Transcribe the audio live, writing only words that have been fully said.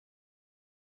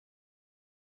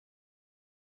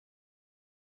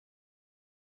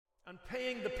and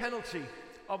paying the penalty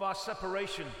of our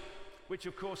separation, which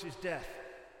of course is death.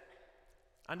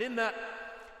 And in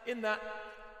that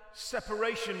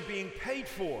separation being paid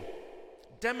for,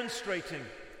 demonstrating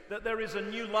that there is a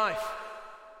new life,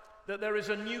 that there is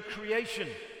a new creation,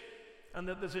 and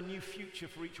that there's a new future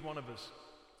for each one of us,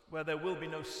 where there will be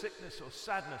no sickness or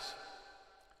sadness,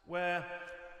 where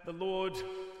the Lord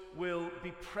will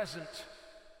be present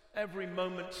every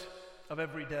moment of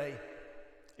every day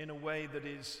in a way that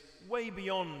is way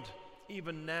beyond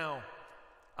even now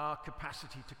our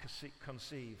capacity to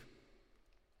conceive.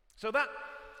 So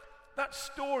that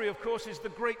story, of course, is the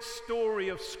great story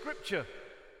of Scripture.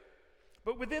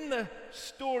 But within the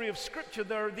story of Scripture,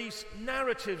 there are these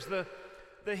narratives,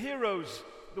 the heroes,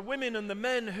 the women and the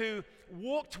men who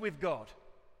walked with God.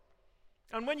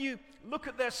 And when you look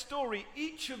at their story,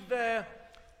 each of their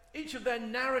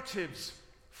narratives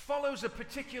follows a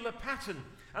particular pattern.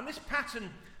 And this pattern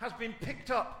has been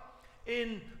picked up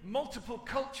in multiple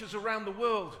cultures around the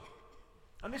world.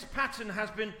 And this pattern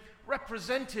has been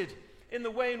represented in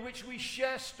the way in which we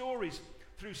share stories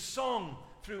through song,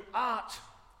 through art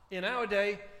in our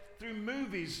day, through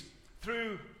movies,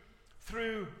 through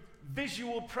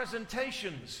visual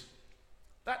presentations.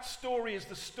 That story is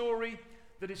the story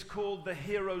that is called the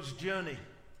hero's journey.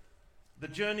 The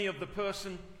journey of the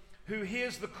person who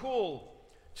hears the call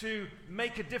to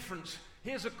make a difference,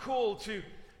 hears a call to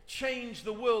change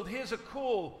the world, hears a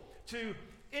call to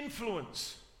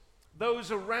influence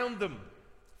those around them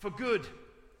for good.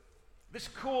 This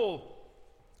call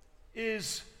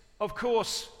is, of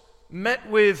course, met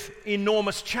with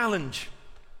enormous challenge.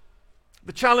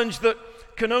 The challenge that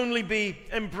can only be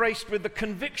embraced with the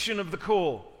conviction of the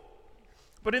call.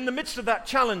 But in the midst of that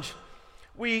challenge,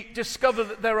 we discover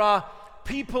that there are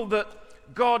people that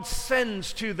God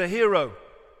sends to the hero,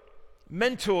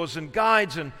 mentors and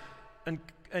guides and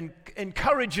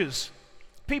encouragers,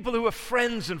 people who are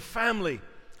friends and family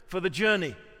for the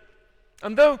journey.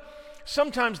 And though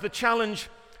sometimes the challenge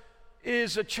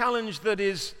is a challenge that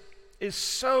is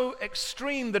so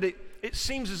extreme that it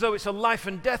seems as though it's a life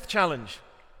and death challenge,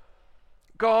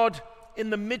 God, in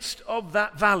the midst of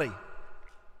that valley,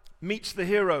 meets the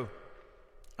hero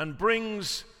and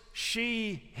brings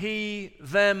he,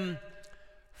 them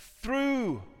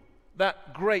through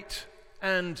that great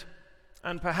and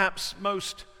perhaps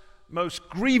most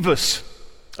grievous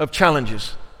of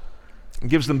challenges, and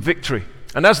gives them victory.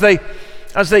 And as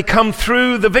they come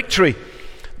through the victory,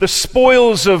 the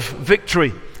spoils of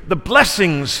victory, the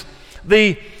blessings,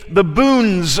 the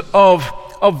boons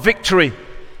of victory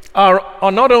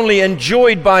are not only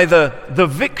enjoyed by the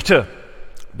victor,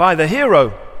 by the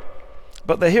hero,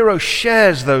 but the hero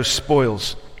shares those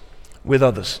spoils with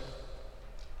others.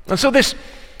 And so this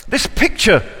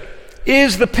picture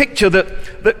is the picture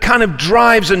that kind of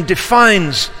drives and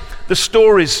defines the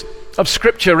stories of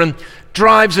Scripture and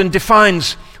drives and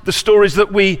defines the stories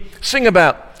that we sing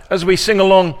about as we sing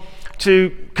along to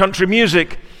country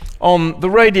music on the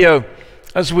radio,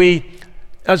 as we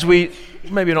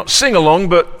maybe not sing along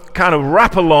but kind of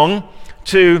rap along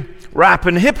to rap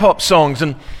and hip-hop songs.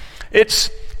 And it's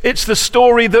the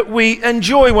story that we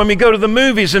enjoy when we go to the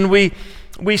movies and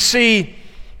we see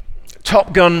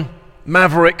Top Gun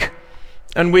Maverick,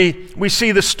 and we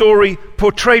see the story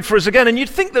portrayed for us again, and you'd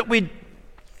think that we've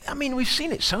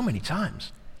seen it so many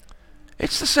times.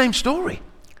 It's the same story.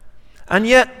 And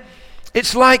yet,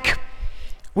 it's like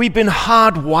we've been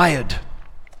hardwired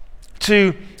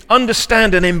to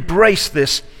understand and embrace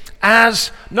this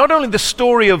as not only the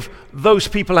story of those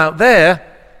people out there,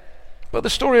 but the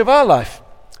story of our life,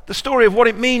 the story of what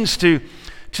it means to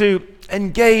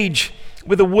engage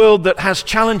with a world that has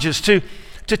challenges, to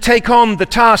take on the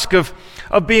task of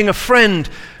being a friend,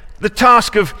 the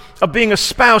task of being a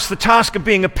spouse, the task of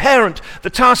being a parent, the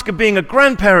task of being a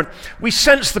grandparent. We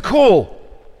sense the call.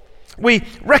 We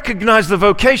recognize the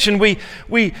vocation. We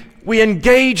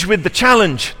engage with the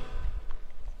challenge.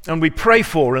 And we pray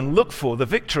for and look for the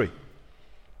victory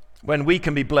when we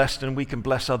can be blessed and we can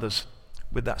bless others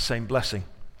with that same blessing.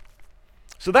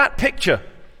 So that picture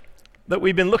that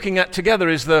we've been looking at together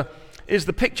is the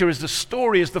picture, is the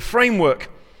story, is the framework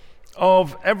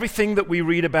of everything that we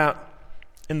read about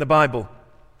in the Bible.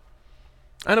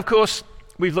 And of course,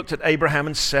 we've looked at Abraham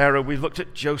and Sarah, we've looked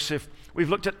at Joseph, we've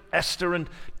looked at Esther and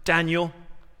Daniel.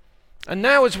 And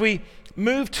now as we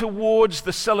move towards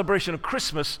the celebration of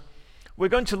Christmas, we're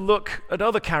going to look at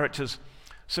other characters,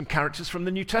 some characters from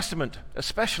the New Testament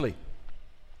especially.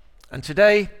 And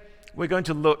today we're going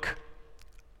to look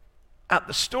at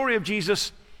the story of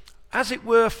Jesus, as it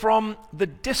were, from the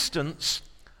distance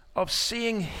of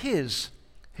seeing his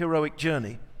heroic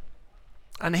journey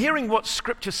and hearing what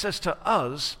Scripture says to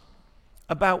us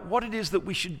about what it is that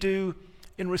we should do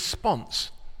in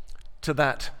response to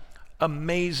that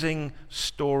amazing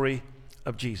story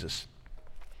of Jesus.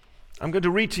 I'm going to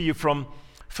read to you from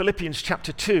Philippians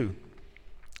chapter 2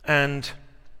 and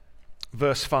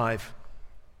verse 5.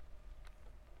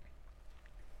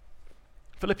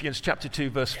 Philippians chapter 2,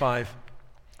 verse 5.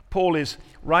 Paul is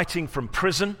writing from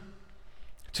prison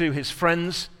to his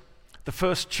friends, the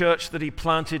first church that he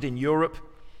planted in Europe.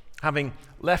 Having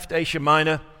left Asia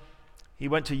Minor, he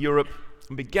went to Europe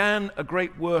and began a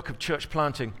great work of church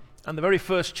planting. And the very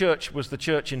first church was the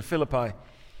church in Philippi.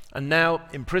 And now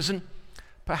in prison,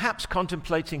 perhaps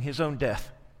contemplating his own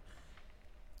death,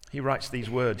 he writes these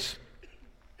words: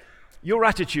 "Your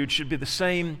attitude should be the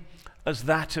same as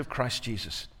that of Christ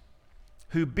Jesus,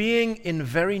 who being in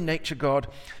very nature God,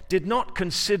 did not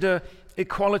consider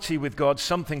equality with God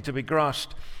something to be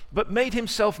grasped, but made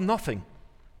himself nothing,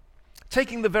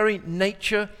 taking the very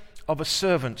nature of a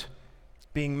servant,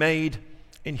 being made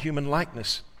in human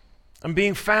likeness, and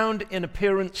being found in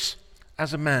appearance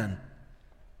as a man.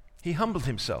 He humbled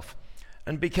himself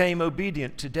and became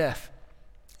obedient to death,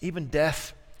 even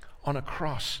death on a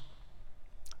cross.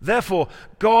 Therefore,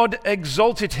 God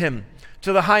exalted him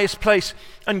to the highest place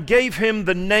and gave him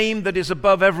the name that is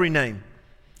above every name,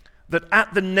 that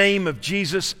at the name of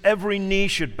Jesus every knee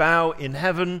should bow in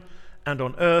heaven and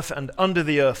on earth and under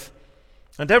the earth,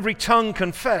 and every tongue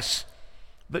confess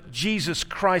that Jesus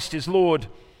Christ is Lord,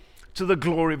 to the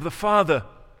glory of the Father.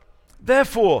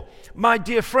 Therefore, my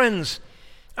dear friends,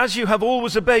 as you have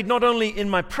always obeyed, not only in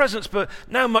my presence, but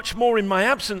now much more in my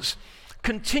absence,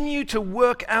 continue to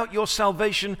work out your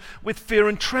salvation with fear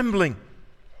and trembling.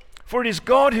 For it is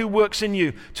God who works in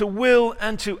you to will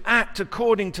and to act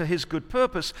according to his good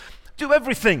purpose. Do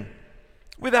everything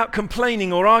without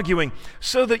complaining or arguing,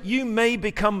 so that you may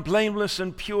become blameless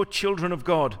and pure children of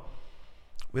God,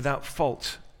 without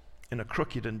fault in a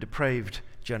crooked and depraved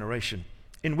generation,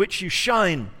 in which you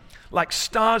shine like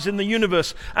stars in the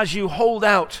universe as you hold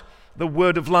out the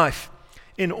word of life,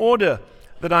 in order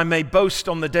that I may boast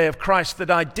on the day of Christ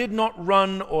that I did not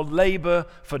run or labor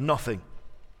for nothing.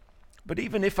 But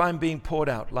even if I'm being poured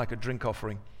out like a drink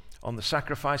offering on the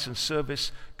sacrifice and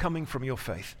service coming from your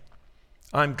faith,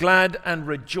 I'm glad and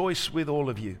rejoice with all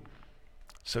of you.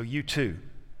 So you too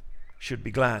should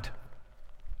be glad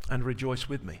and rejoice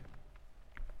with me."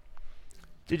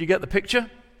 Did you get the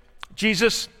picture?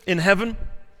 Jesus in heaven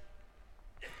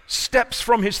steps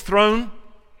from his throne,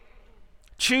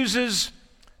 chooses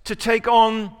to take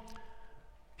on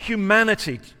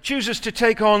humanity, chooses to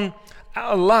take on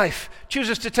our life,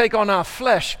 chooses to take on our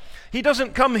flesh. He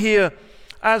doesn't come here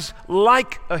as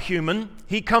like a human,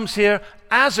 he comes here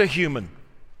as a human.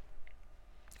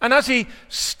 And as he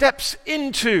steps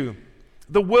into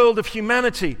the world of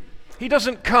humanity, he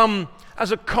doesn't come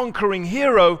as a conquering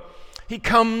hero, he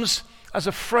comes as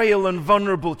a frail and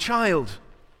vulnerable child,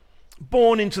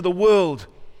 born into the world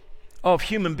of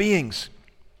human beings,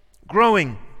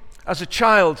 growing as a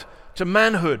child to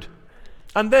manhood.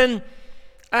 And then,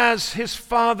 as his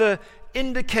Father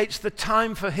indicates the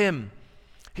time for him,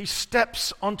 he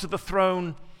steps onto the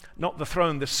throne, not the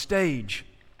throne, the stage.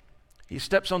 He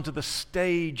steps onto the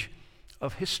stage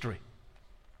of history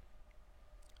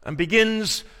and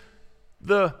begins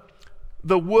the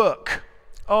work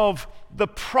of the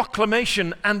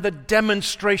proclamation and the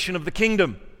demonstration of the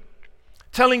kingdom,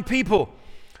 telling people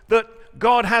that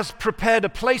God has prepared a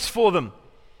place for them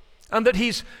and that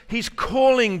he's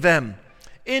calling them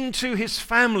into his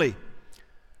family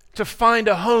to find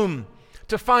a home,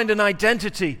 to find an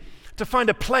identity, to find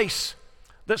a place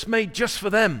that's made just for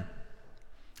them.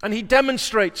 And he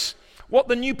demonstrates what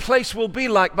the new place will be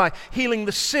like by healing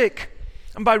the sick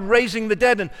and by raising the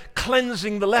dead and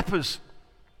cleansing the lepers,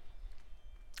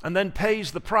 and then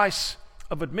pays the price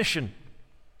of admission,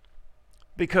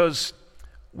 because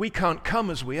we can't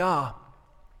come as we are,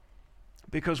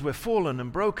 because we're fallen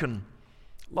and broken,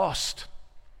 lost,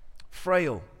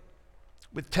 frail,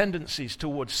 with tendencies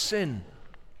towards sin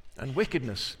and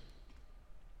wickedness.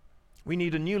 We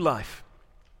need a new life.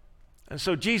 And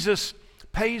so Jesus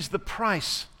pays the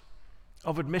price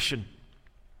of admission.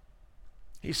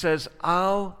 He says,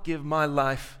 I'll give my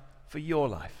life for your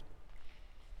life.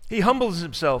 He humbles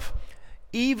himself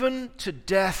even to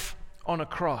death on a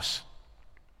cross.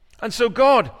 And so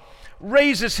God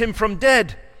raises him from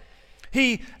dead.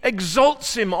 He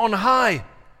exalts him on high.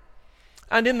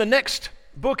 And in the next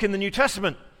book in the New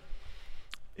Testament,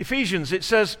 Ephesians, it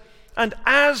says, and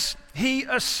as he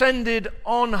ascended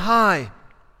on high,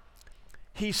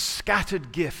 he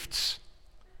scattered gifts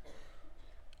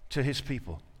to his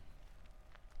people.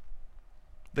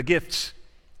 The gifts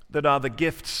that are the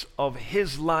gifts of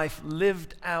his life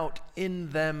lived out in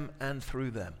them and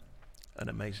through them. An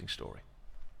amazing story.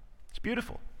 It's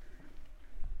beautiful.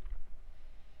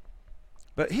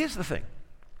 But here's the thing.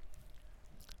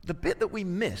 The bit that we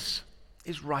miss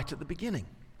is right at the beginning.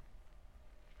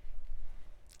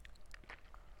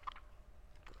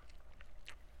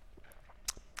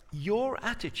 Your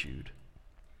attitude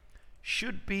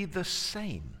should be the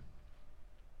same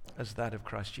as that of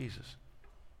Christ Jesus.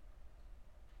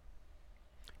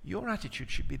 Your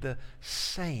attitude should be the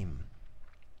same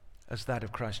as that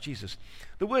of Christ Jesus.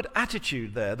 The word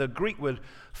attitude there, the Greek word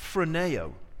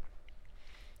phroneo,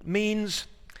 means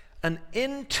an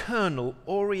internal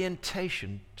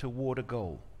orientation toward a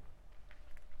goal.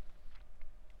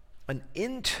 An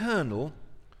internal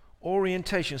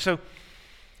orientation. So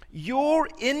your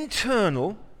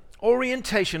internal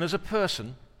orientation as a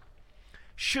person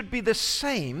should be the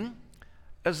same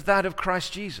as that of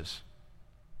Christ Jesus.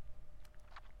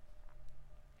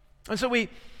 And so we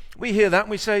hear that and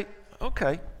we say,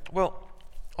 okay, well,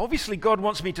 obviously God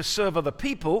wants me to serve other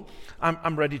people.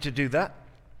 I'm ready to do that.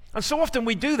 And so often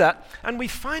we do that and we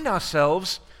find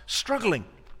ourselves struggling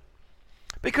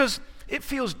because it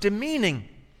feels demeaning.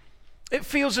 It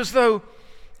feels as though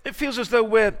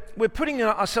we're putting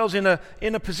ourselves in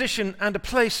a position and a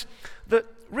place that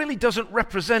really doesn't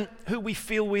represent who we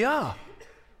feel we are.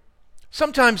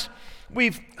 Sometimes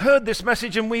we've heard this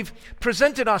message and we've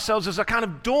presented ourselves as a kind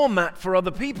of doormat for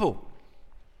other people.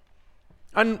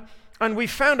 And we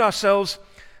found ourselves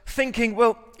thinking,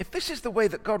 well, if this is the way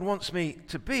that God wants me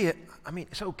to be,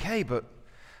 it's okay, but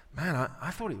man,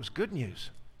 I thought it was good news.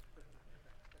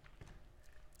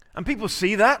 And people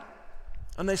see that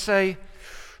and they say,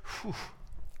 whew,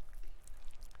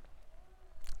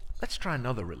 let's try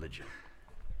another religion.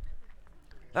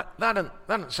 That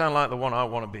doesn't sound like the one I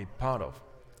want to be part of.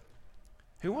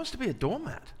 Who wants to be a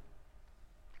doormat?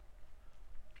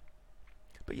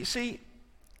 But you see,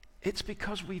 it's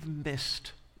because we've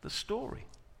missed the story.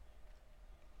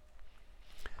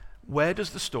 Where does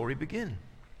the story begin?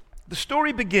 The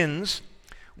story begins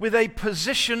with a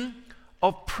position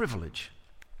of privilege,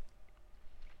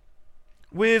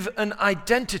 with an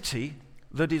identity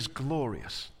that is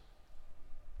glorious.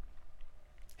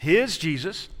 Here's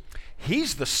Jesus.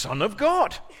 He's the Son of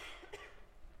God.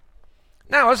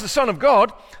 Now, as the Son of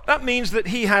God, that means that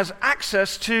he has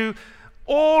access to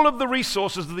all of the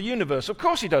resources of the universe. Of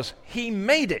course he does. He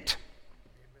made it.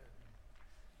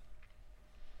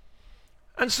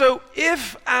 And so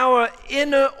if our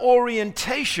inner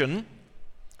orientation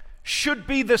should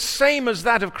be the same as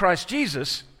that of Christ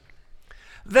Jesus,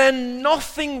 then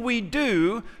nothing we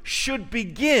do should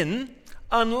begin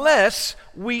unless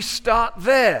we start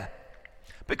there.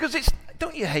 Because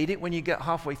don't you hate it when you get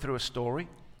halfway through a story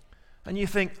and you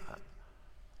think,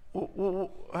 well,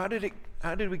 how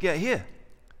did we get here?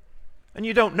 And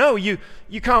you don't know. You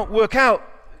can't work out.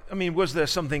 Was there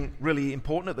something really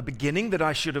important at the beginning that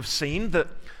I should have seen that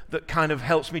kind of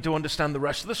helps me to understand the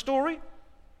rest of the story?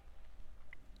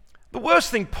 The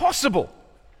worst thing possible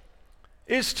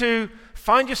is to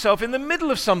find yourself in the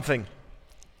middle of something.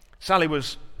 Sally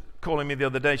was calling me the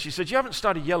other day. She said, you haven't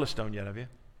started Yellowstone yet, have you?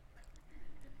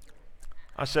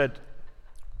 I said,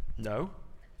 no.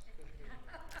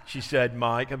 She said,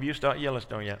 Mike, have you started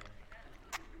Yellowstone yet?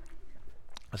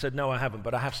 I said, no, I haven't,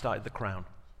 but I have started The Crown.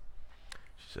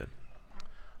 She said,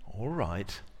 all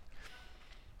right.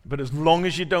 But as long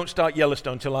as you don't start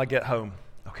Yellowstone till I get home.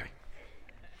 Okay.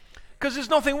 Because there's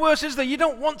nothing worse, is there? You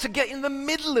don't want to get in the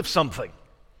middle of something.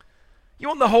 You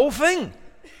want the whole thing.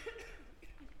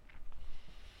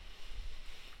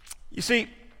 You see,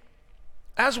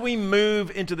 as we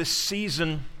move into this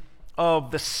season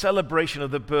of the celebration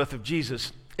of the birth of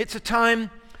Jesus, it's a time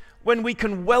when we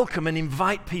can welcome and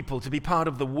invite people to be part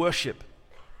of the worship,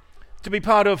 to be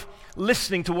part of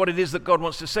listening to what it is that God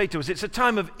wants to say to us. It's a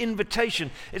time of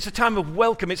invitation. It's a time of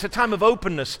welcome. It's a time of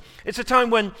openness. It's a time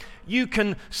when you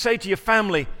can say to your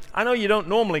family, I know you don't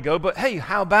normally go, but hey,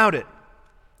 how about it?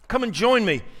 Come and join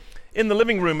me in the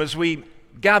living room as we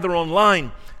gather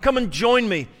online. Come and join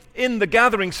me in the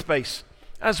gathering space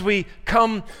as we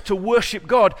come to worship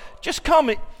God. Just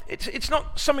come. It's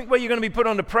not something where you're going to be put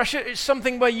under pressure. It's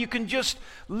something where you can just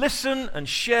listen and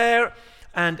share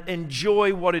and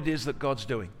enjoy what it is that God's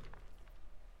doing.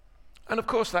 And of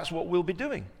course, that's what we'll be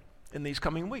doing in these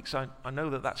coming weeks. I know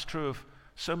that that's true of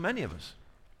so many of us.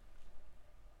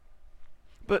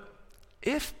 But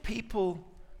if people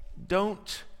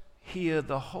don't hear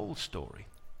the whole story,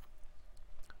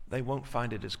 they won't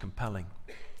find it as compelling.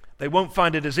 They won't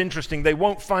find it as interesting. They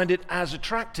won't find it as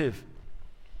attractive.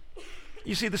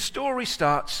 You see, the story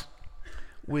starts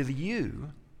with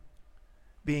you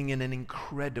being in an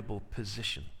incredible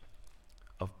position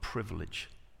of privilege,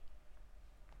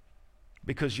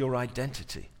 because your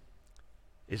identity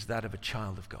is that of a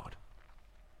child of God.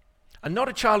 And not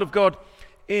a child of God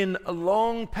in a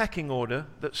long pecking order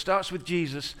that starts with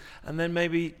Jesus and then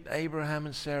maybe Abraham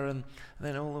and Sarah and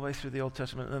then all the way through the Old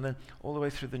Testament and then all the way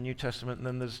through the New Testament, and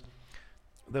then there's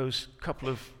those couple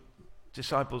of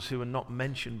disciples who are not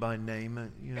mentioned by name,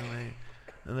 and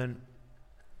then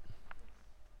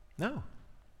no.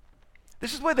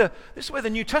 This is where the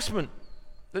New Testament,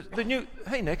 the new.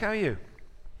 Hey Nick, how are you?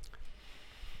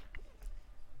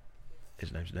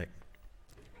 His name's Nick.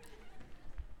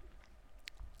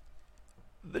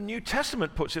 The New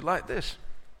Testament puts it like this: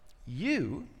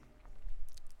 you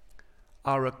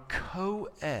are a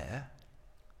co-heir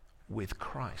with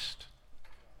Christ.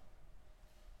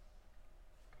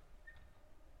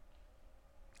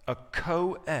 A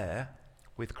co-heir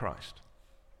with Christ.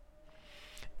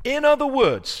 In other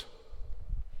words,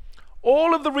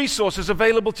 all of the resources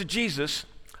available to Jesus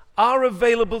are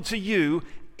available to you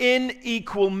in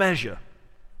equal measure.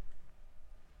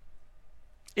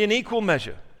 In equal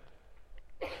measure.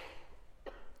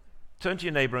 Turn to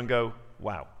your neighbor and go,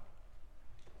 wow.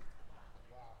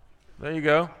 There you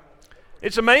go.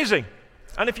 It's amazing.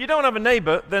 And if you don't have a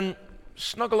neighbor, then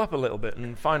snuggle up a little bit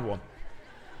and find one.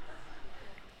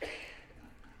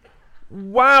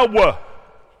 Wow.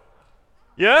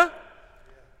 Yeah?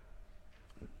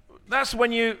 That's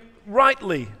when you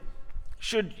rightly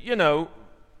should,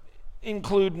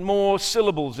 include more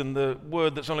syllables in the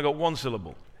word that's only got one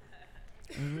syllable.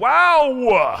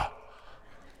 Wow.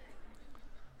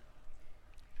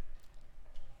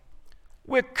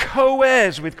 We're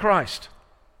co-heirs with Christ.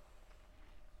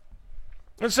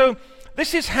 And so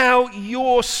this is how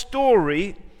your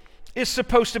story is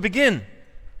supposed to begin.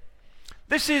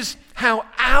 This is how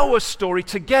our story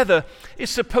together is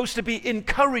supposed to be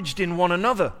encouraged in one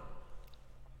another.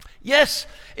 Yes,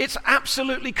 it's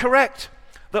absolutely correct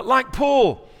that, like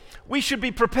Paul, we should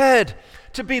be prepared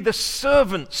to be the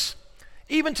servants,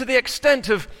 even to the extent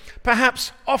of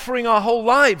perhaps offering our whole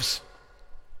lives.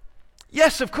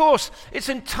 Yes, of course, it's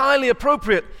entirely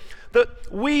appropriate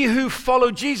that we who follow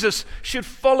Jesus should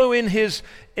follow in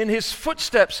his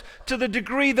footsteps to the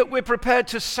degree that we're prepared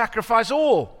to sacrifice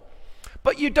all.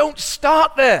 But you don't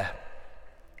start there.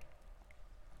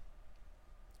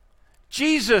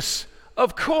 Jesus,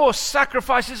 of course,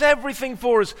 sacrifices everything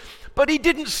for us, but he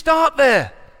didn't start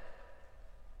there.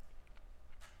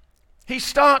 He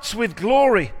starts with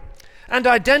glory and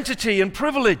identity and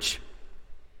privilege.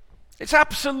 It's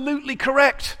absolutely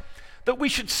correct that we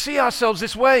should see ourselves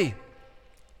this way.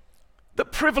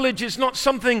 That privilege is not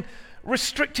something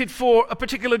restricted for a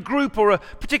particular group or a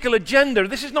particular gender.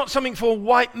 This is not something for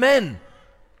white men.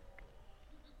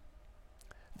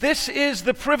 This is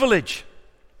the privilege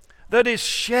that is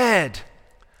shared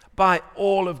by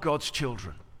all of God's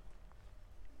children.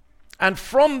 And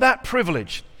from that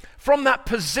privilege, from that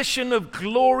position of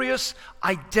glorious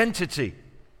identity,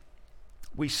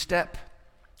 we step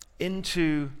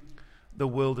into the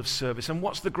world of service. And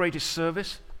what's the greatest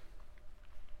service?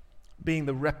 Being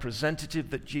the representative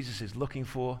that Jesus is looking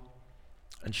for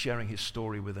and sharing his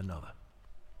story with another.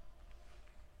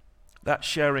 That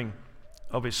sharing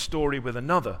of his story with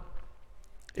another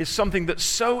is something that's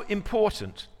so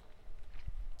important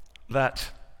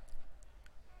that...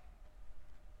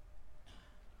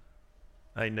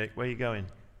 Hey Nick, where are you going?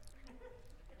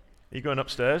 Are you going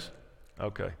upstairs?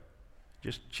 Okay.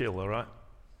 Just chill, all right?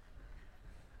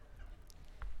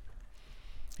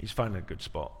 He's finding a good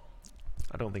spot.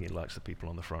 I don't think he likes the people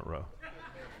on the front row.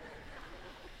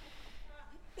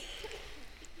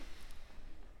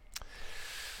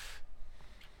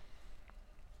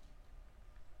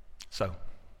 So,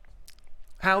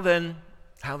 how then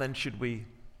should we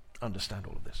understand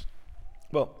all of this?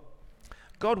 Well,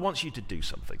 God wants you to do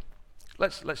something.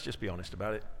 Let's just be honest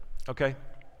about it, okay?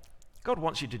 God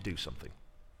wants you to do something.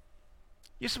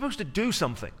 You're supposed to do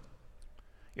something.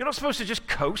 You're not supposed to just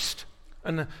coast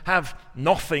and have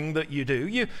nothing that you do.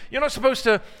 You're not supposed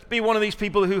to be one of these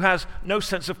people who has no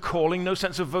sense of calling, no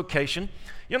sense of vocation.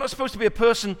 You're not supposed to be a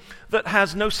person that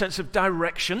has no sense of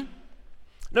direction,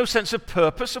 no sense of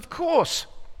purpose. Of course,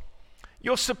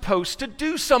 you're supposed to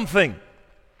do something.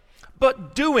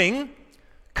 But doing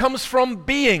comes from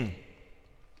being.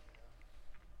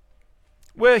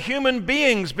 We're human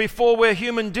beings before we're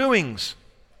human doings.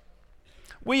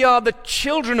 We are the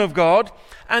children of God,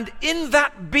 and in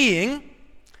that being,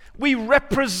 we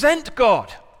represent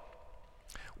God.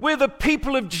 We're the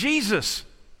people of Jesus,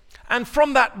 and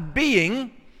from that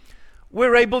being,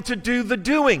 we're able to do the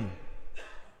doing,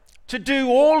 to do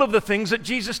all of the things that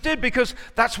Jesus did, because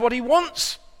that's what he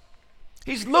wants.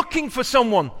 He's looking for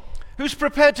someone who's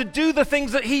prepared to do the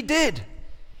things that he did.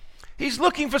 He's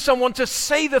looking for someone to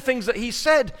say the things that he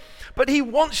said, but he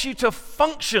wants you to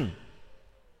function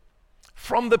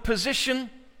from the position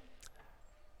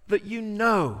that you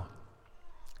know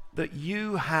that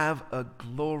you have a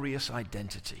glorious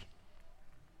identity.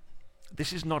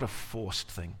 This is not a forced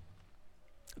thing.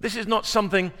 This is not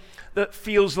something that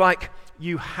feels like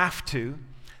you have to.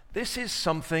 This is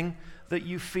something that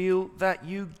you feel that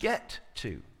you get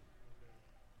to.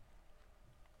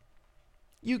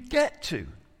 You get to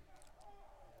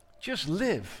just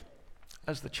live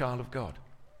as the child of God.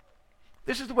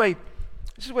 This is the way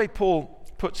Paul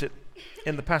puts it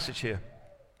in the passage here.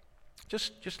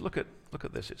 Just look at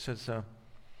this. It says,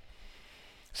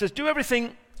 do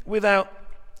everything without,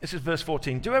 this is verse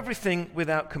 14, do everything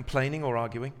without complaining or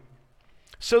arguing,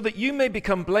 so that you may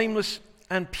become blameless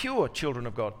and pure children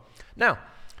of God. Now,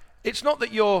 it's not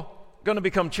that you're going to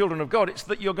become children of God, it's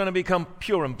that you're going to become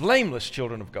pure and blameless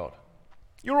children of God.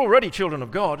 You're already children of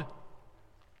God.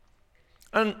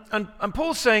 And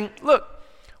Paul's saying, look,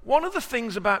 one of the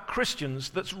things about Christians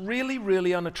that's really,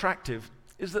 really unattractive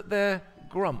is that they're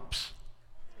grumps.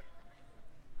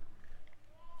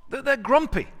 That they're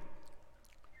grumpy.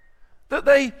 That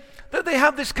they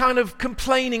have this kind of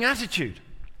complaining attitude.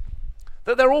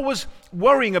 That they're always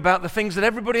worrying about the things that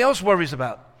everybody else worries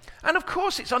about. And of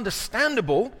course it's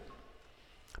understandable,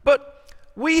 but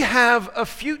we have a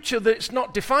future that's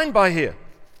not defined by here.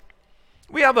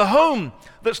 We have a home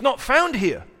that's not found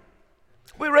here.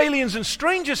 We're aliens and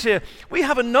strangers here. We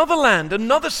have another land,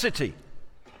 another city,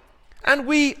 and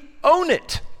we own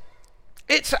it.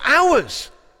 It's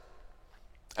ours.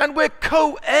 And we're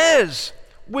co-heirs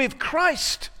with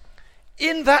Christ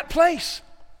in that place.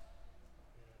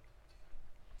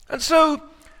 And so,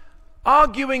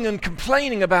 arguing and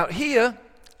complaining about here,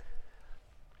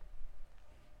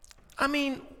 I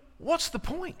mean, what's the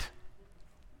point?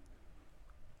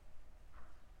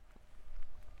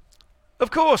 Of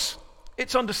course,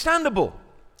 it's understandable.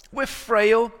 We're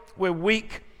frail, we're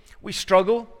weak, we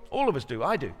struggle. All of us do,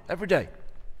 I do, every day.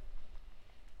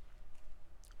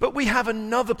 But we have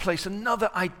another place,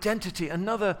 another identity,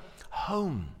 another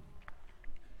home.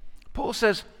 Paul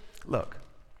says, look,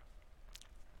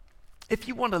 if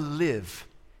you want to live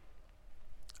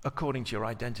according to your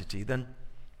identity, then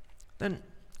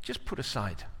just put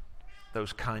aside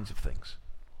those kinds of things.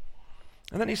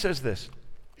 And then he says this,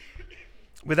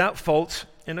 without fault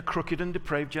in a crooked and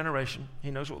depraved generation,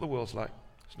 he knows what the world's like,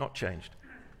 it's not changed,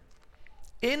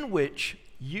 in which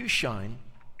you shine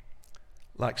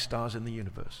like stars in the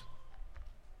universe.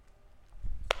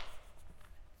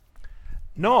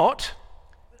 Not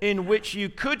in which you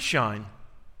could shine.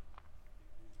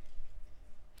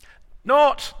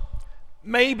 Not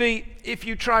maybe if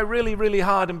you try really, really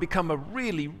hard and become a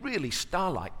really, really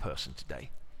star-like person today,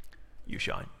 you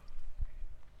shine.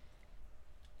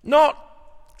 Not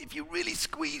if you really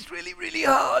squeeze really, really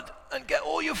hard and get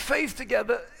all your faith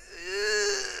together,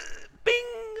 bing,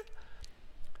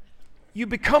 you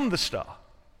become the star.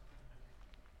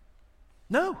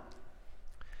 No.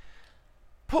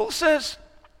 Paul says,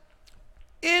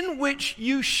 in which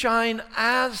you shine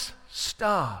as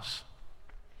stars.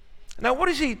 Now, what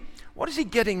is he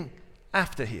getting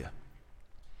after here?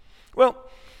 Well,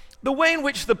 the way in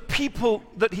which the people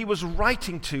that he was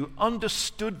writing to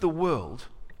understood the world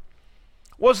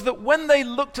was that when they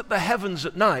looked at the heavens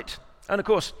at night, and of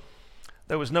course,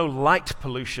 there was no light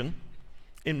pollution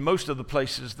in most of the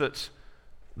places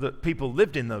that people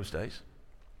lived in those days.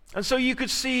 And so you could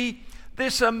see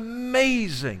this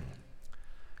amazing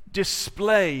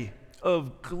display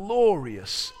of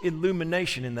glorious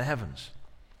illumination in the heavens.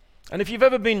 And if you've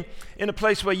ever been in a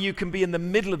place where you can be in the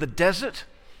middle of the desert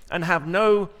and have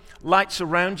no lights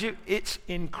around you, it's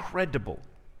incredible.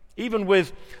 Even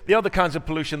with the other kinds of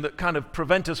pollution that kind of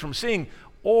prevent us from seeing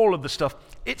all of the stuff,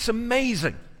 it's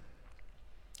amazing.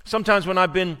 Sometimes when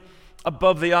I've been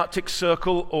above the Arctic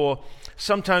Circle, or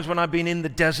sometimes when I've been in the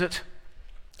desert,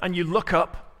 and you look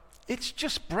up, it's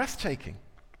just breathtaking.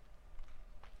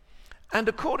 And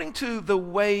according to the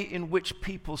way in which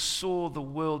people saw the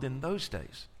world in those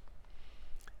days,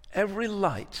 every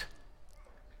light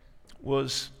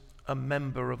was a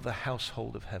member of the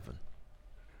household of heaven.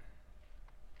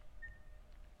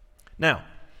 Now,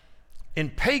 in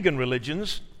pagan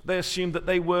religions, they assumed that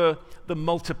they were the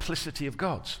multiplicity of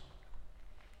gods.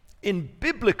 In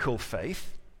biblical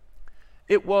faith,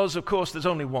 it was, of course, there's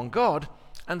only one God,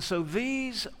 and so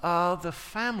these are the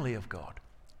family of God,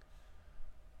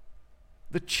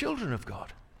 the children of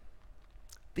God,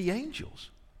 the angels.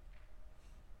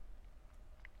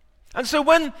 And so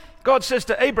when God says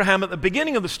to Abraham at the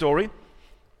beginning of the story,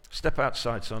 step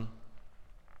outside, son,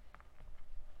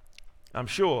 I'm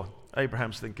sure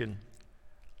Abraham's thinking,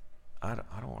 I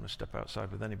don't want to step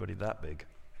outside with anybody that big.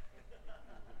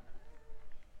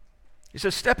 He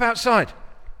says, step outside.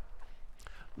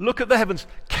 Look at the heavens.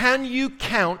 Can you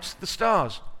count the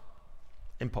stars?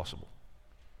 Impossible.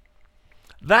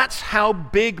 That's how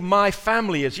big my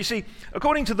family is. You see,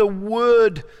 according to the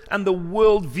word and the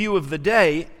world view of the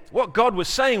day, what God was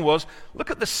saying was, look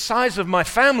at the size of my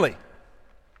family.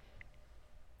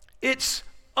 It's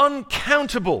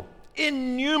uncountable,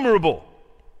 innumerable.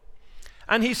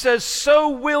 And he says, so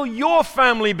will your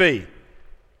family be.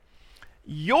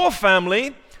 Your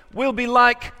family will be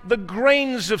like the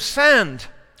grains of sand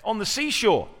on the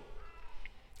seashore.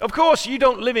 Of course, you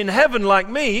don't live in heaven like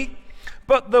me,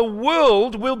 but the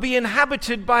world will be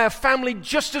inhabited by a family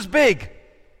just as big.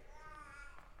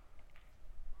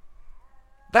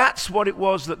 That's what it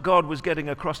was that God was getting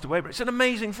across to Abraham. It's an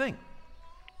amazing thing.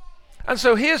 And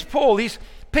so here's Paul. He's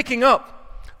picking up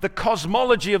the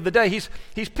cosmology of the day. He's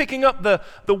picking up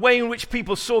the way in which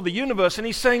people saw the universe, and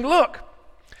he's saying, look,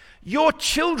 your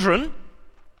children,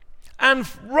 and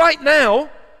right now,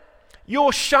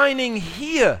 you're shining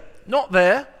here, not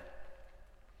there.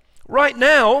 Right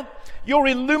now, you're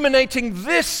illuminating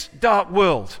this dark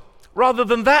world rather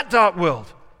than that dark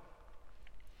world.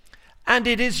 And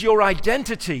it is your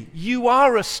identity. You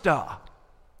are a star.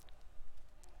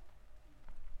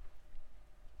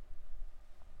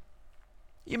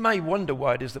 You may wonder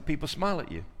why it is that people smile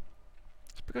at you.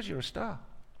 It's because you're a star.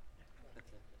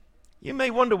 You may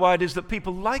wonder why it is that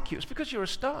people like you. It's because you're a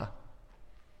star.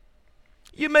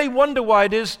 You may wonder why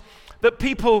it is that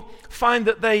people find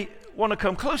that they want to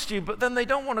come close to you, but then they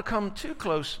don't want to come too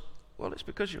close. Well, it's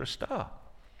because you're a star.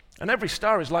 And every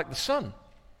star is like the sun.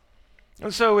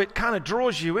 And so it kind of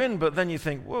draws you in, but then you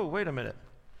think, whoa, wait a minute.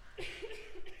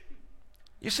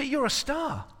 You see, you're a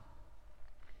star.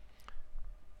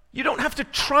 You don't have to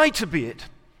try to be it.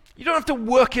 You don't have to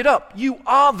work it up. You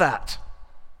are that.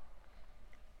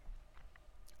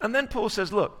 And then Paul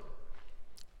says, look,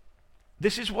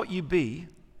 this is what you be.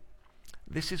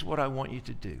 This is what I want you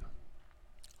to do.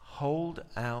 Hold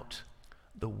out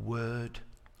the word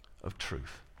of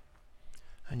truth.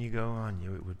 And you go, oh, I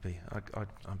knew it would be.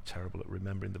 I'm terrible at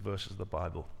remembering the verses of the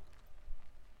Bible.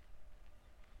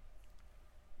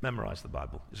 Memorize the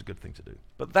Bible is a good thing to do.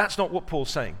 But that's not what Paul's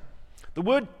saying. The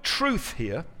word truth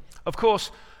here, of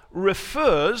course,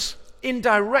 refers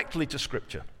indirectly to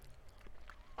Scripture.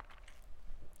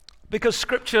 Because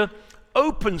Scripture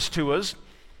opens to us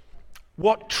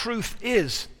what truth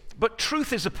is. But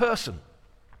truth is a person.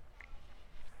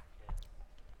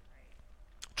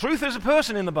 Truth is a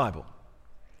person in the Bible.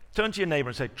 Turn to your neighbor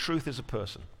and say, truth is a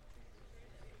person.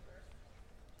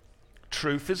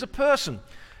 Truth is a person.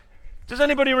 Does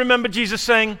anybody remember Jesus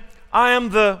saying, I am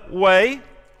the way,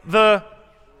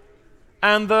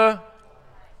 and the...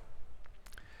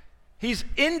 He's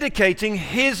indicating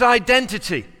his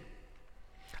identity.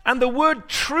 And the word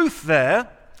truth there,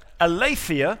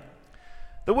 aletheia,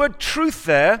 the word truth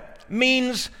there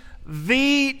means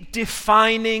the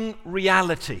defining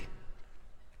reality.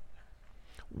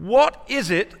 What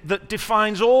is it that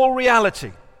defines all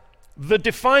reality? The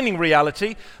defining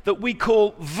reality that we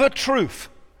call the truth.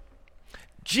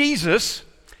 Jesus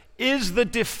is the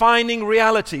defining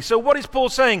reality. So what is Paul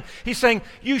saying? He's saying,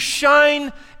 you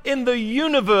shine in the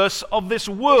universe of this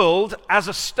world as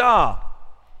a star.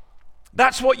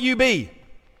 That's what you be.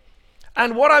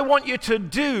 And what I want you to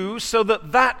do so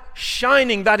that that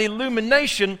shining, that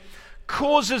illumination,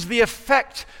 causes the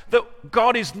effect that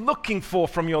God is looking for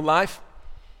from your life,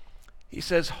 he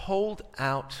says, hold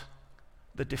out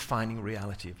the defining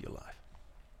reality of your life.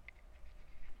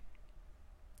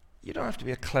 You don't have to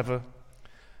be a clever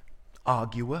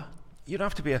arguer. You don't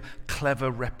have to be a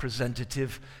clever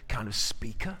representative kind of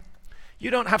speaker.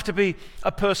 You don't have to be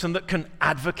a person that can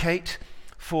advocate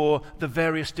for the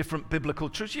various different biblical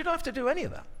truths. You don't have to do any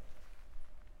of that.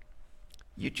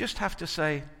 You just have to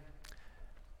say,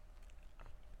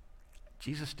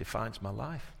 Jesus defines my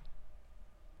life.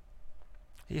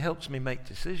 He helps me make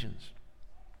decisions.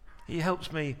 He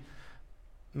helps me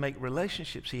make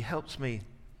relationships. He helps me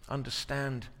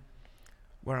understand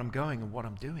where I'm going and what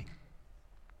I'm doing.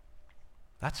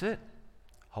 That's it.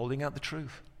 Holding out the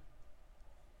truth.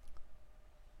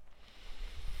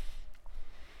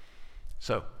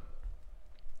 So,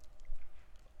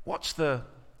 what's the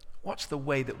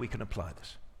way that we can apply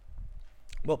this?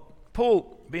 Well,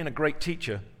 Paul, being a great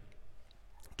teacher,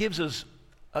 gives us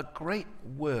a great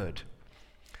word.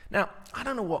 Now, I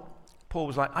don't know what Paul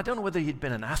was like. I don't know whether he'd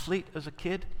been an athlete as a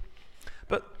kid,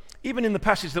 but Even in the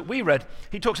passage that we read,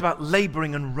 he talks about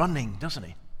laboring and running, doesn't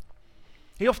he?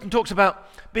 He often talks about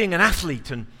being an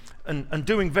athlete and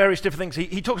doing various different things.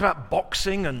 He talks about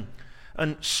boxing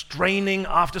and straining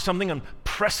after something and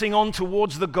pressing on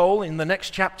towards the goal in the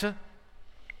next chapter.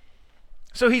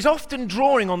 So he's often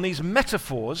drawing on these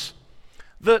metaphors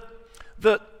that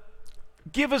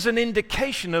give us an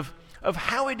indication of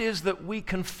how it is that we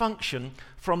can function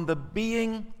from the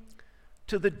being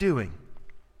to the doing.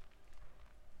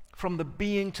 From the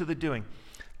being to the doing.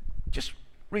 Just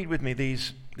read with me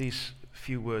these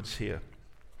few words here.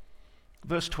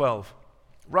 Verse 12.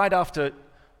 Right after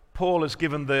Paul has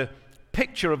given the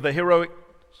picture of the heroic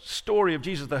story of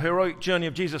Jesus, the heroic journey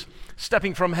of Jesus,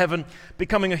 stepping from heaven,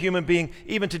 becoming a human being,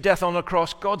 even to death on a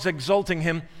cross, God's exalting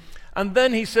him. And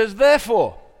then he says,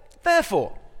 therefore,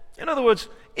 in other words,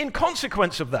 in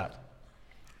consequence of that,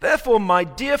 therefore, my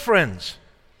dear friends,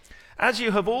 as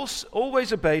you have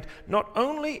always obeyed, not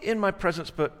only in my presence,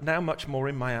 but now much more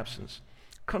in my absence,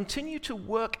 continue to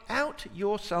work out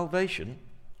your salvation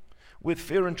with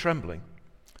fear and trembling,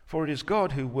 for it is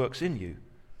God who works in you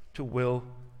to will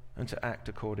and to act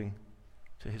according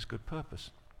to his good purpose.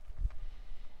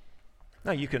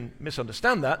 Now, you can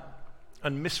misunderstand that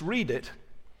and misread it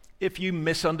if you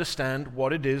misunderstand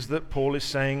what it is that Paul is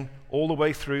saying all the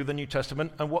way through the New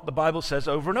Testament and what the Bible says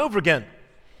over and over again.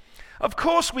 Of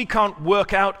course, we can't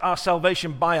work out our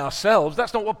salvation by ourselves.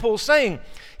 That's not what Paul's saying.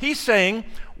 He's saying,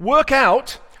 work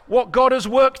out what God has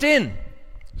worked in.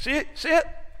 See it? See it?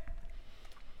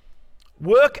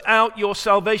 Work out your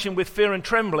salvation with fear and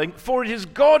trembling, for it is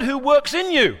God who works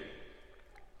in you.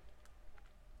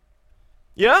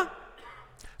 Yeah?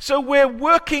 So we're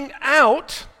working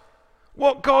out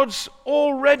what God's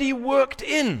already worked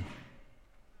in.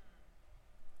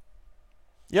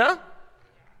 Yeah?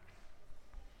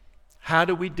 How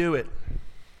do we do it?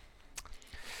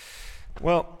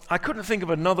 Well, I couldn't think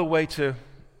of another way to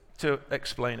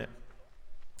explain it.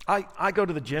 I go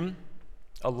to the gym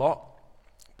a lot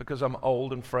because I'm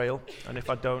old and frail, and if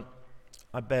I don't,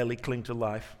 I barely cling to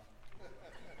life.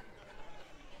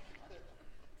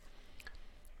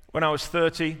 When I was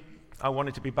 30, I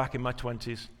wanted to be back in my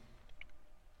 20s.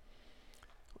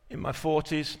 In my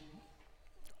 40s,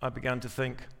 I began to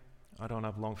think, I don't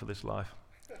have long for this life.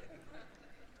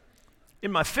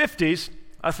 In my 50s,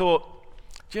 I thought,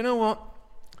 do you know what?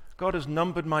 God has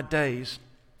numbered my days,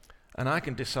 and I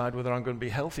can decide whether I'm going to be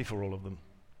healthy for all of them.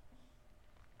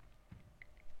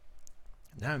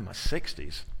 Now in my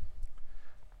 60s,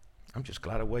 I'm just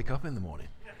glad I wake up in the morning.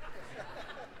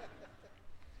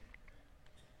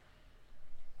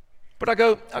 But I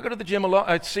go to the gym a lot.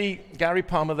 I'd see Gary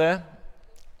Palmer there,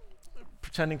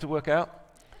 pretending to work out.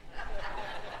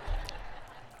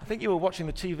 I think you were watching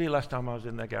the TV last time I was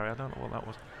in there, Gary. I don't know what that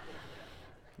was.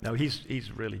 No,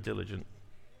 he's really diligent.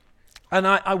 And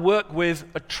I work with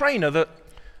a trainer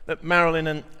that Marilyn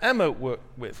and Emma work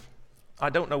with. I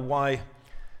don't know why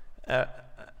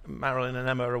Marilyn and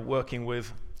Emma are working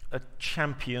with a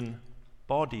champion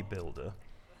bodybuilder,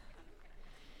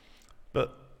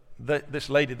 but this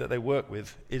lady that they work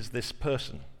with is this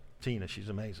person, Tina. She's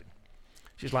amazing.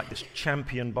 She's like this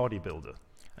champion bodybuilder,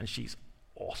 and she's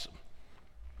awesome.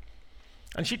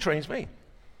 And she trains me.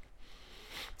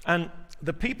 And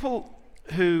the people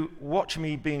who watch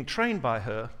me being trained by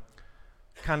her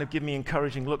kind of give me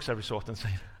encouraging looks every so often,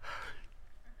 saying,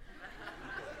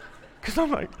 because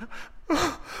I'm like,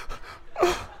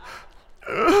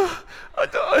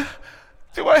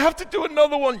 do I have to do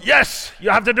another one? Yes, you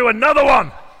have to do another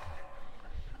one.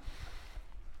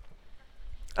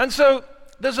 And so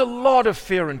there's a lot of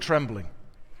fear and trembling.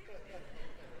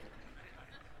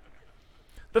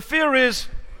 The fear is,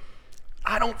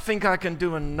 I don't think I can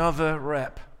do another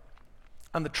rep.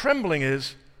 And the trembling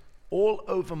is all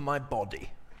over my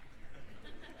body.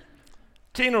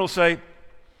 Tina will say,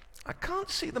 I can't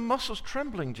see the muscles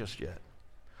trembling just yet.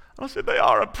 And I said, they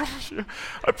are, I promise you.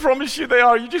 I promise you they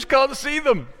are. You just can't see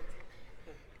them.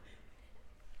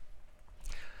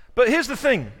 But here's the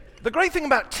thing. The great thing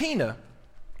about Tina,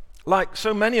 like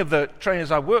so many of the trainers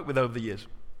I've worked with over the years,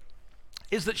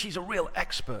 is that she's a real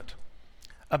expert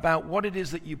about what it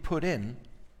is that you put in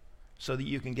so that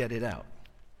you can get it out.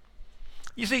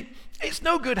 You see, it's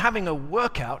no good having a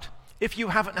workout if you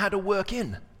haven't had a work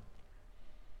in.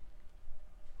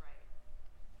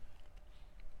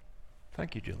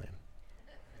 Thank you, Gillian.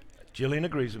 Gillian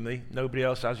agrees with me. Nobody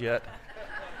else has yet.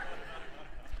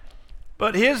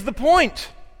 But here's the point.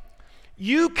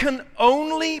 You can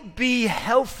only be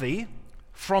healthy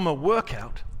from a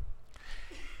workout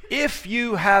if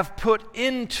you have put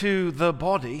into the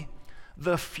body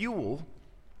the fuel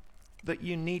that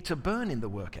you need to burn in the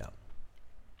workout.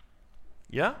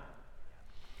 Yeah?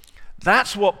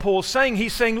 That's what Paul's saying.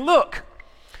 He's saying, look,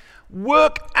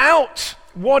 work out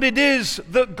what it is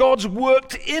that God's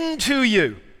worked into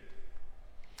you.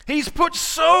 He's put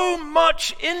so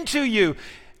much into you.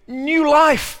 New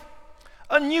life,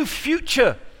 a new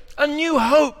future, a new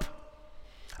hope,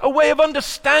 a way of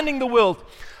understanding the world,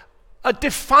 a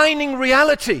defining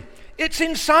reality. It's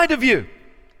inside of you.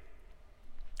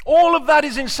 All of that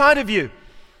is inside of you.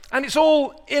 And it's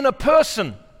all in a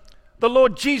person, the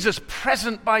Lord Jesus,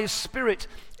 present by His Spirit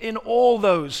in all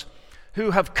those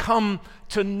who have come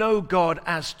to know God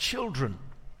as children.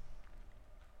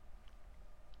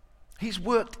 He's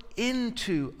worked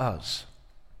into us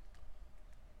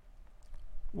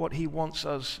what He wants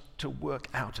us to work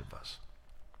out of us.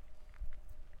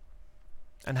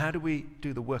 And how do we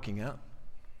do the working out?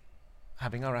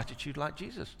 Having our attitude like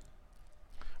Jesus.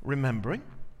 Remembering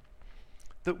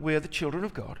that we're the children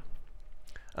of God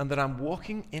and that I'm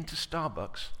walking into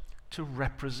Starbucks to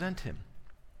represent Him.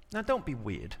 Now, don't be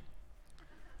weird.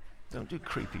 Don't do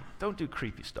creepy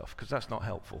stuff, because that's not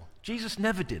helpful. Jesus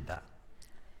never did that.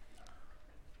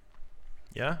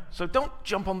 Yeah? So don't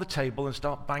jump on the table and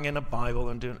start banging a Bible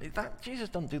and doing that. Jesus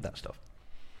doesn't do that stuff.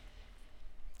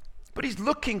 But He's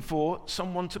looking for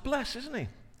someone to bless, isn't He?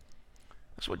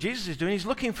 That's what Jesus is doing. He's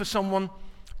looking for someone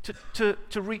to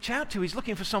reach out to. He's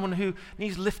looking for someone who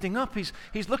needs lifting up. He's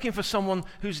looking for someone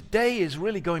whose day is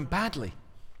really going badly.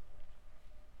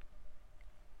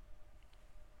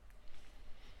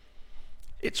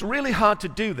 It's really hard to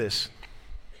do this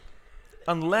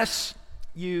unless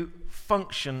you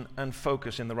function and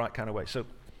focus in the right kind of way. So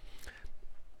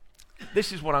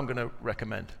this is what I'm going to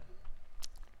recommend.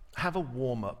 Have a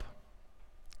warm-up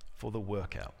for the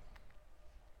workout.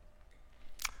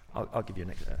 I'll give you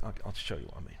an example. I'll show you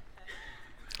what I mean.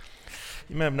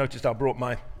 You may have noticed I brought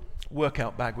my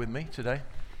workout bag with me today.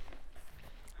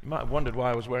 You might have wondered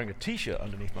why I was wearing a t-shirt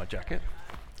underneath my jacket.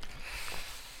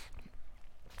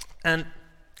 And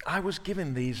I was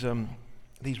given these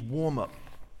warm-up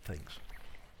things.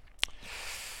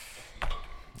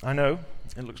 I know,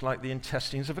 it looks like the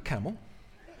intestines of a camel.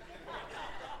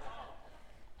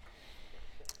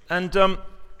 And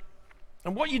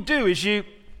what you do is you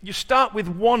start with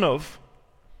one of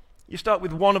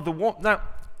the now,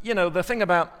 you know, the thing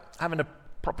about having a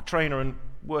proper trainer and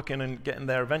working and getting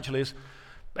there eventually is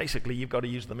basically you've got to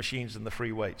use the machines and the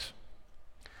free weights.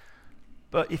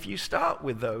 But if you start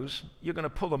with those, you're going to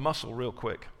pull a muscle real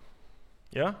quick.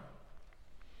 Yeah?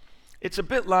 It's a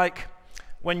bit like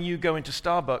when you go into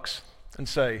Starbucks and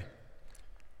say,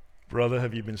 "Brother,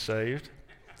 have you been saved?"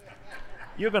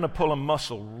 You're going to pull a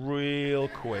muscle real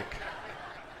quick.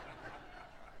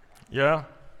 Yeah?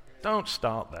 Don't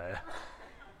start there.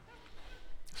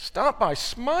 Start by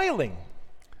smiling,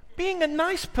 being a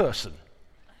nice person.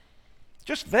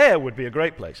 Just there would be a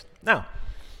great place. Now,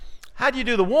 how do you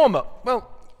do the warm-up? Well,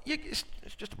 it's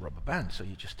just a rubber band, so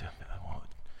you just do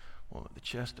warm up the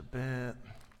chest a bit.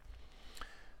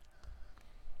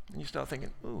 And you start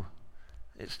thinking, ooh,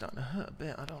 it's starting to hurt a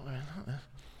bit. I don't really like this.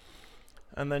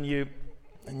 And then you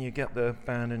get the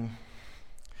band and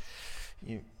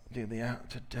you do the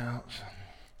outer delts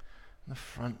and the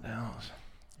front delts,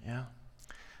 yeah?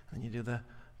 And you do the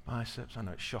biceps. I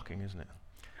know it's shocking, isn't it?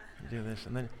 You do this,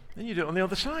 and then you do it on the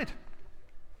other side.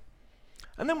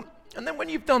 And then when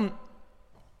you've done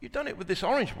it with this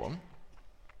orange one,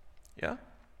 yeah?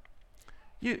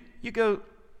 You go,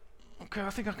 okay, I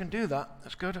think I can do that.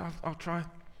 That's good. I'll try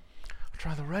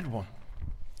the red one.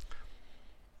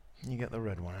 And you get the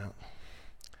red one out.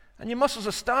 And your muscles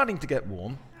are starting to get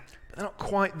warm, but they're not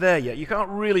quite there yet. You can't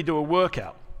really do a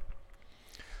workout.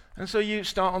 And so you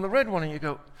start on the red one and you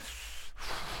go,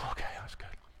 okay, that's good.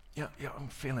 Yeah, I'm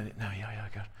feeling it now. Yeah,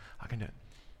 good. I can do it.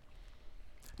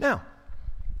 Now,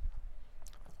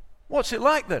 what's it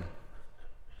like then?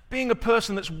 Being a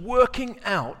person that's working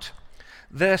out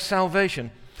their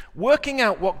salvation, working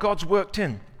out what God's worked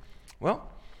in. Well,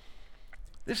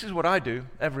 this is what I do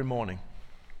every morning.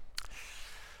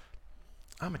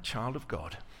 I'm a child of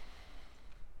God.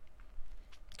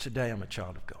 Today I'm a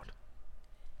child of God.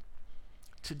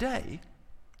 Today,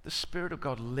 the Spirit of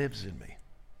God lives in me.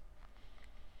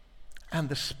 And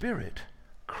the Spirit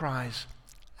cries,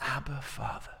 Abba,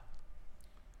 Father.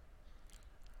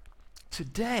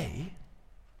 Today,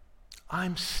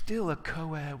 I'm still a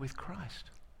co-heir with Christ.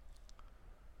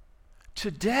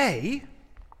 Today,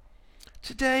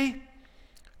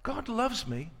 God loves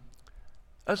me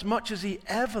as much as He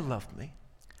ever loved me,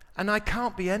 and I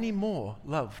can't be any more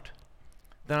loved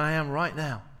than I am right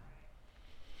now.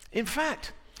 In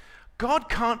fact, God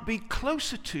can't be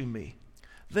closer to me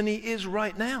than He is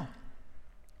right now.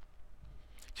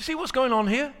 Do you see what's going on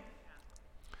here?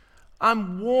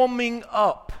 I'm warming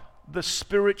up the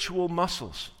spiritual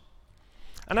muscles.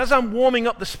 And as I'm warming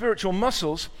up the spiritual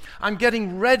muscles, I'm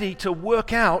getting ready to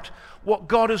work out what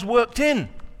God has worked in.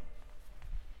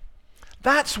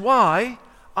 That's why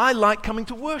I like coming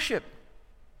to worship.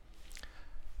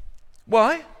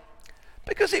 Why?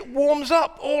 Because it warms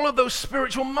up all of those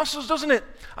spiritual muscles, doesn't it?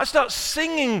 I start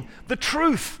singing the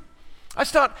truth. I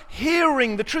start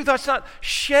hearing the truth. I start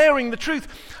sharing the truth.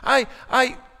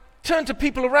 I turn to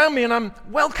people around me and I'm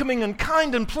welcoming and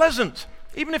kind and pleasant,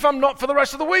 even if I'm not for the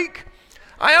rest of the week.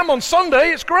 I am on Sunday,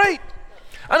 it's great.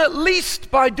 And at least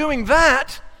by doing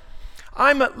that,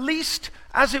 I'm at least,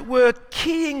 as it were,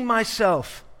 keying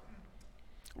myself,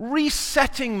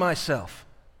 resetting myself.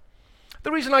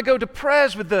 The reason I go to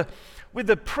prayers with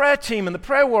the prayer team and the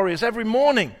prayer warriors every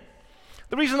morning,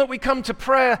 the reason that we come to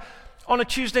prayer on a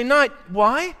Tuesday night,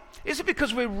 why? Is it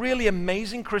because we're really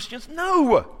amazing Christians?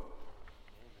 No.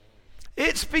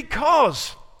 It's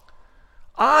because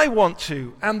I want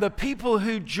to, and the people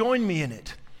who join me in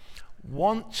it,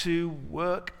 want to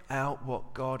work out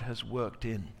what God has worked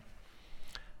in.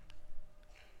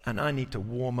 And I need to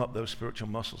warm up those spiritual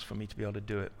muscles for me to be able to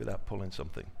do it without pulling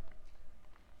something.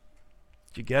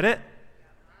 Do you get it?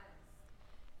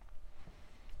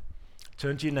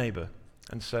 Turn to your neighbor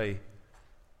and say,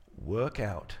 work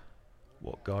out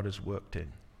what God has worked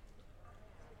in.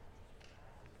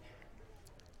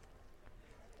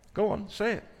 Go on,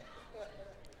 say it.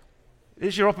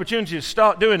 This is your opportunity to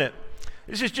start doing it.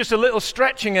 This is just a little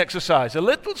stretching exercise. A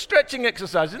little stretching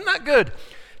exercise. Isn't that good?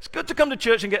 It's good to come to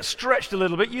church and get stretched a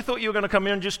little bit. You thought you were going to come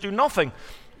here and just do nothing.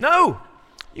 No.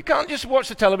 You can't just watch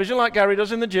the television like Gary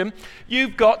does in the gym.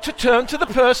 You've got to turn to the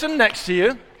person next to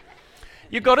you.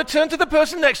 You've got to turn to the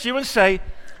person next to you and say,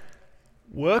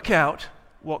 work out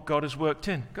what God has worked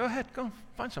in. Go ahead. Go on.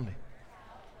 Find somebody.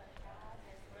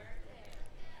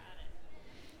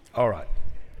 All right.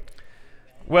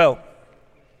 Well,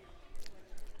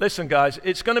 listen, guys,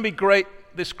 it's going to be great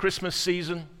this Christmas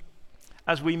season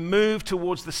as we move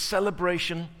towards the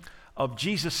celebration of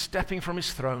Jesus stepping from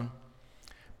his throne,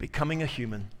 becoming a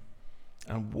human,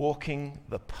 and walking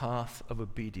the path of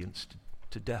obedience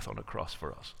to death on a cross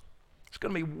for us. It's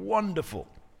going to be wonderful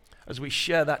as we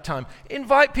share that time.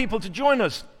 Invite people to join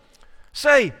us.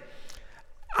 Say,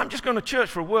 I'm just going to church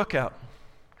for a workout.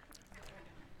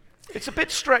 It's a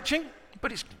bit stretching,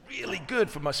 but it's really good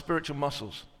for my spiritual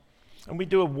muscles. And we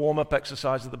do a warm-up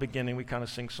exercise at the beginning. We kind of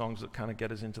sing songs that kind of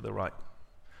get us into the right.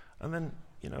 And then,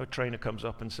 a trainer comes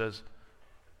up and says,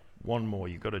 one more,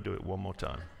 you've got to do it one more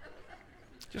time.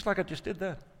 Just like I just did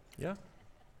there, yeah?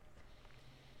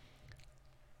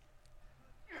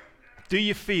 Do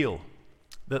you feel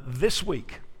that this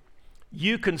week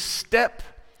you can step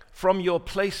from your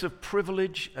place of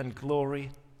privilege and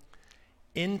glory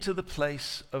into the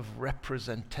place of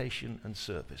representation and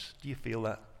service? Do you feel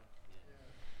that?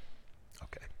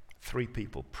 Okay, 3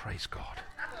 people, praise God.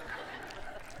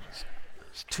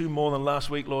 It's 2 more than last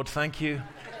week, Lord, thank you.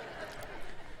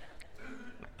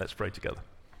 Let's pray together.